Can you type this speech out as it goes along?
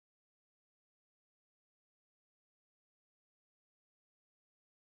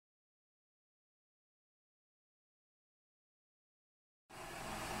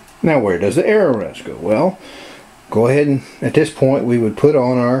Now where does the arrow rest go? Well, go ahead and at this point we would put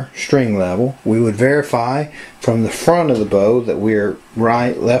on our string level. We would verify from the front of the bow that we're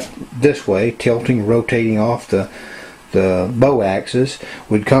right, left, this way, tilting, rotating off the bow axis.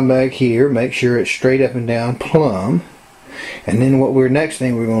 We'd come back here, make sure it's straight up and down plumb. And then next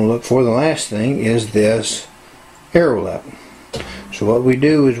thing we're going to look for, the last thing, is this arrow level. So what we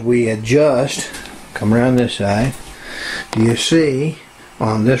do is we adjust, come around this side. You see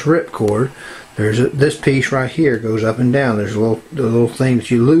on this ripcord, this piece right here goes up and down. There's a little thing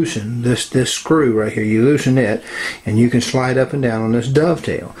that you loosen, this screw right here, you loosen it, and you can slide up and down on this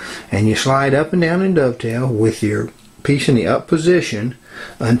dovetail. And you slide up and down in dovetail with your piece in the up position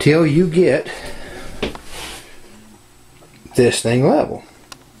until you get this thing level.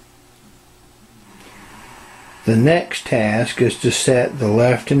 The next task is to set the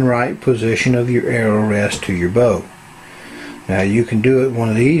left and right position of your arrow rest to your bow. Now you can do it, one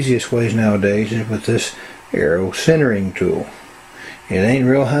of the easiest ways nowadays is with this arrow centering tool. It ain't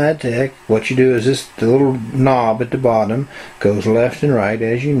real high tech. What you do is the little knob at the bottom goes left and right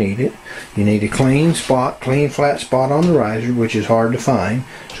as you need it. You need a clean flat spot on the riser, which is hard to find.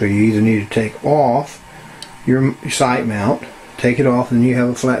 So you either need to take off your sight mount, take it off, and you have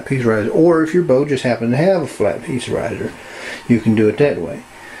a flat piece of riser. Or if your bow just happens to have a flat piece of riser, you can do it that way.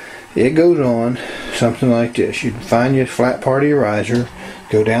 It goes on something like this. You find your flat part of your riser,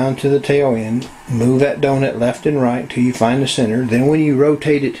 go down to the tail end, move that donut left and right till you find the center. Then when you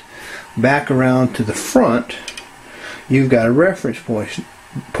rotate it back around to the front, you've got a reference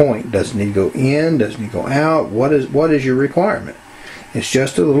point. Does it need to go in? Does it need to go out? What is your requirement? It's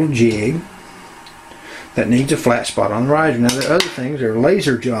just a little jig that needs a flat spot on the riser. Now there are other things, there are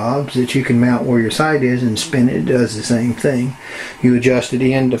laser jobs that you can mount where your sight is and spin it. It does the same thing. You adjust it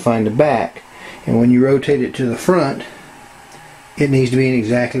in to find the back, and when you rotate it to the front, it needs to be in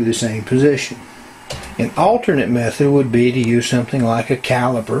exactly the same position. An alternate method would be to use something like a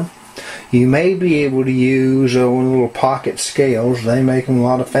caliper. You may be able to use one of the little pocket scales. They make them, a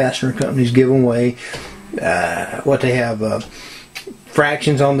lot of fastener companies give them away. What they have,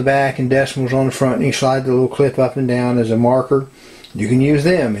 fractions on the back and decimals on the front, and you slide the little clip up and down as a marker. You can use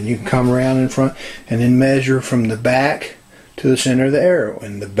them, and you can come around in front and then measure from the back to the center of the arrow,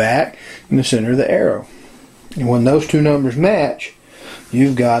 and the back and the center of the arrow. And when those two numbers match,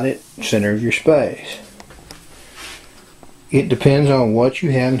 you've got it center of your space. It depends on what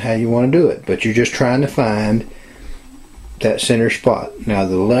you have and how you want to do it, but you're just trying to find that center spot. Now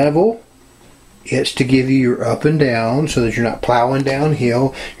the level, it's to give you your up and down so that you're not plowing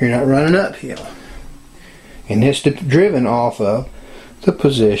downhill, you're not running uphill. And it's driven off of the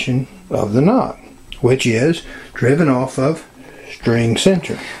position of the knot, which is driven off of string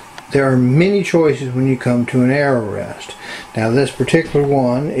center. There are many choices when you come to an arrow rest. Now this particular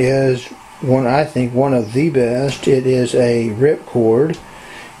one is I think one of the best. It is a ripcord,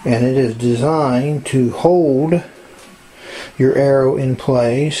 and it is designed to hold your arrow in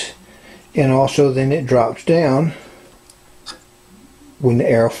place, and also then it drops down when the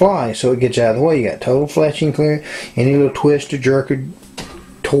arrow flies, so it gets out of the way. You got total fletching clearance. Any little twist or jerk or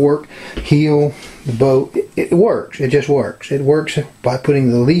torque, heel, the bow, it works. It just works. It works by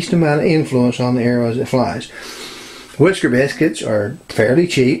putting the least amount of influence on the arrow as it flies. Whisker biscuits are fairly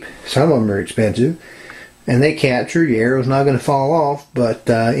cheap. Some of them are expensive, and they capture. Your arrow's not going to fall off, but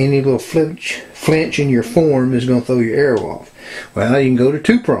any little flinch in your form is going to throw your arrow off. Well, you can go to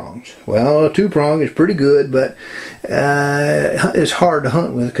two prongs. Well, a two prong is pretty good, but it's hard to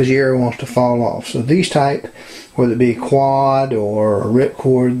hunt with because your arrow wants to fall off. So these type, whether it be quad or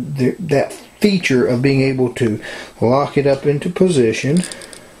ripcord, that feature of being able to lock it up into position,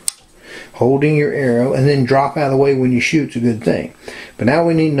 holding your arrow, and then drop out of the way when you shoot is a good thing. But now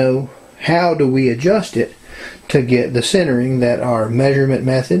we need to know, how do we adjust it to get the centering that our measurement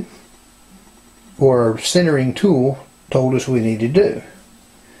method or our centering tool told us we need to do.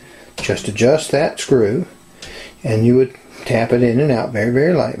 Just adjust that screw, and you would tap it in and out very,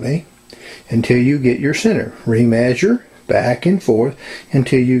 very lightly until you get your center. Remeasure back and forth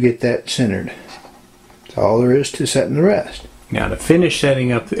until you get that centered. That's all there is to setting the rest. Now to finish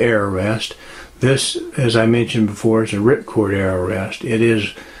setting up the arrow rest, this, as I mentioned before, is a ripcord arrow rest. It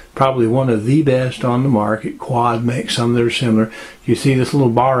is probably one of the best on the market. Quad makes some that are similar. You see this little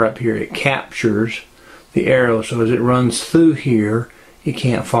bar up here, it captures the arrow, so as it runs through here, it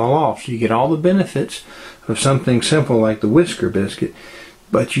can't fall off. So you get all the benefits of something simple like the whisker biscuit,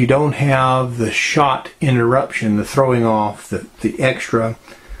 but you don't have the shot interruption, the throwing off, the extra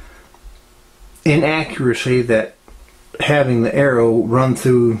inaccuracy that having the arrow run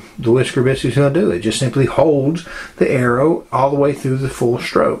through the whisker biscuit is going to do. It just simply holds the arrow all the way through the full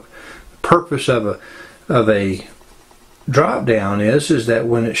stroke. purpose of a drop down is that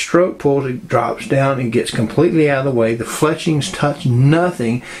when it stroke pulls, it drops down and gets completely out of the way. The fletchings touch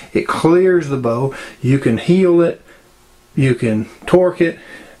nothing. It clears the bow. You can heel it, you can torque it,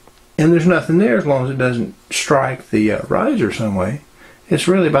 and there's nothing there as long as it doesn't strike the riser some way. It's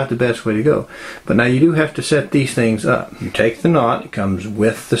really about the best way to go. But now you do have to set these things up. You take the knot, it comes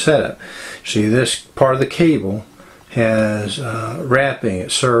with the setup. See, this part of the cable has wrapping,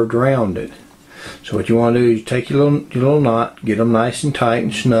 it's served around it. So what you want to do is you take your little knot, get them nice and tight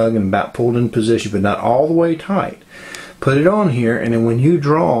and snug and about pulled in position, but not all the way tight. Put it on here, and then when you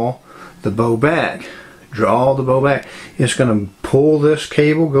draw the bow back, it's going to pull this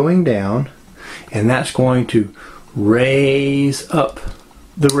cable going down, and that's going to raise up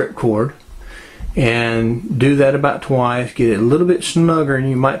the ripcord, and do that about twice. Get it a little bit snugger, and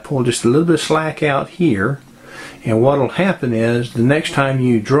you might pull just a little bit of slack out here. And what will happen is the next time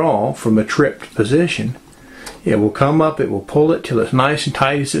you draw from a tripped position, it will come up, it will pull it till it's nice and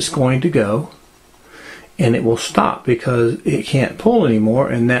tight as it's going to go, and it will stop because it can't pull anymore,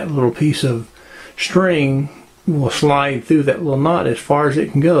 and that little piece of string will slide through that little knot as far as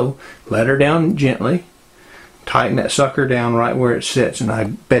it can go. Let her down gently, tighten that sucker down right where it sits, and I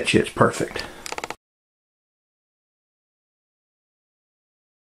bet you it's perfect.